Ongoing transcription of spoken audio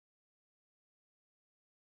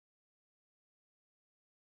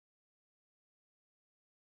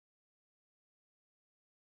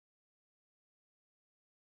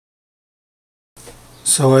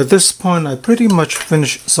So at this point I pretty much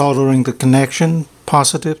finished soldering the connection,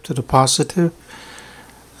 positive to the positive,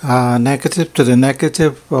 negative to the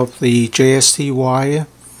negative of the JST wire,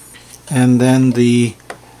 and then the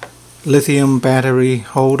lithium battery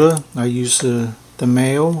holder. I use the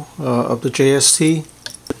male of the JST.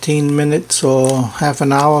 15 minutes or half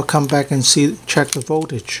an hour, come back and check the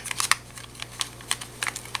voltage.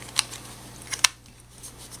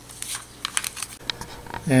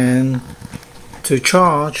 And to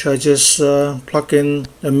charge, I just plug in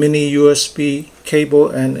a mini USB cable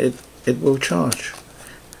and it will charge.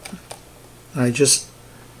 I just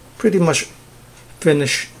pretty much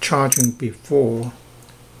finished charging before,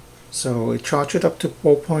 so it charged it up to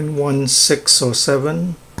 4.16 or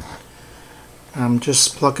 7. I'm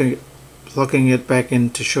just plugging it back in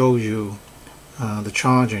to show you the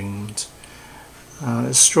charging.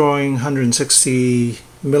 It's drawing 160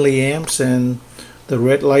 milliamps and the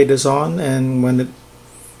red light is on, and when it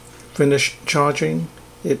finished charging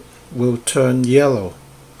it will turn yellow.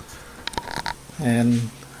 And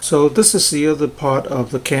so this is the other part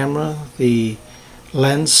of the camera, the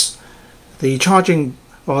lens. The charging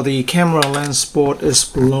or the camera lens port is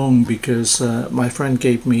blown because my friend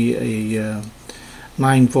gave me a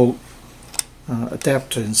 9-volt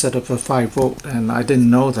adapter instead of a 5-volt, and I didn't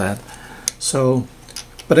know that. So,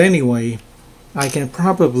 but anyway, I can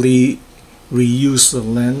probably reuse the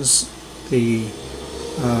lens. The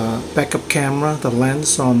backup camera, the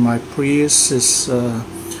lens on my Prius is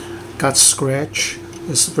got scratch.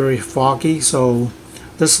 It's very foggy, so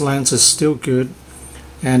this lens is still good,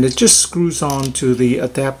 and it just screws on to the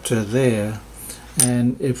adapter there.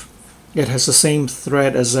 And if it has the same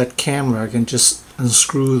thread as that camera, I can just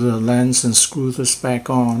unscrew the lens and screw this back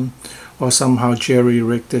on, or somehow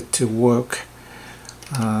jerry-rigged it to work.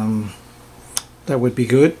 That would be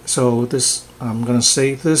good. So this, I'm gonna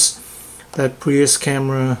save this. That Prius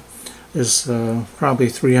camera is probably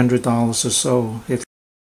 $300 or so.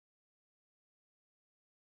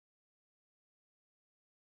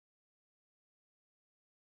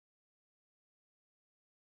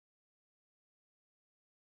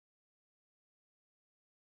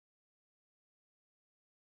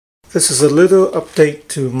 This is a little update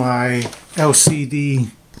to my LCD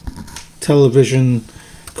television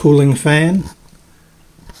cooling fan.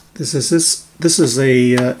 This is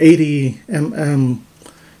a 80 mm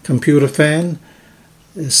computer fan.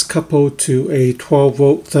 It's coupled to a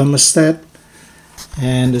 12-volt thermostat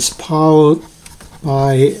and is powered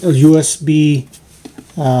by a USB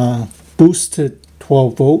boosted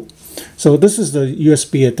 12-volt. So this is the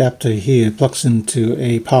USB adapter here. It plugs into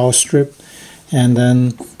a power strip, and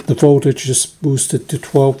then the voltage is boosted to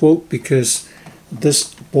 12-volt because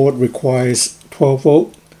this board requires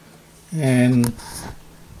 12-volt. And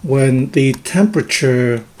when the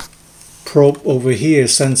temperature probe over here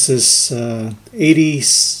senses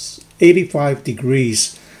 85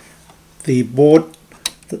 degrees, the board,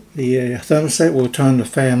 the thermostat will turn the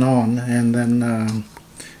fan on, and then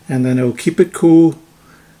it will keep it cool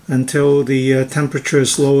until the temperature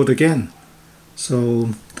is lowered again. So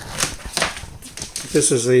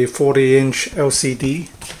this is a 40-inch LCD.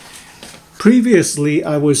 Previously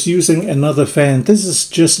I was using another fan. This is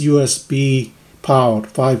just USB powered,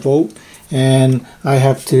 5-volt, and I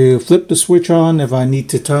have to flip the switch on if I need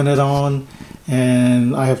to turn it on,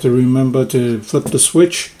 and I have to remember to flip the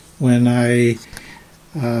switch when I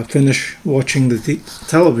finish watching the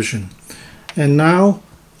television. And now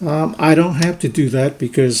I don't have to do that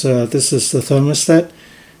because this is the thermostat,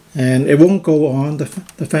 and it won't go on, the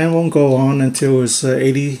fan won't go on until it's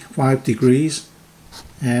 85 degrees,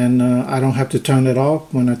 and I don't have to turn it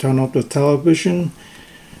off when I turn off the television.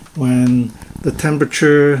 When the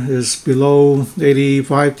temperature is below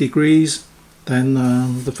 85 degrees, then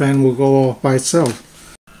the fan will go off by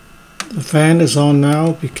itself. The fan is on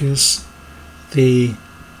now because the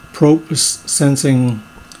probe is sensing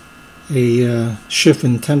a shift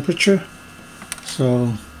in temperature.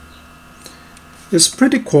 So it's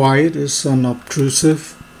pretty quiet, it's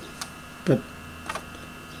unobtrusive, but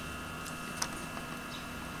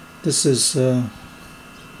this is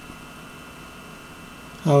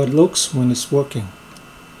how it looks when it's working.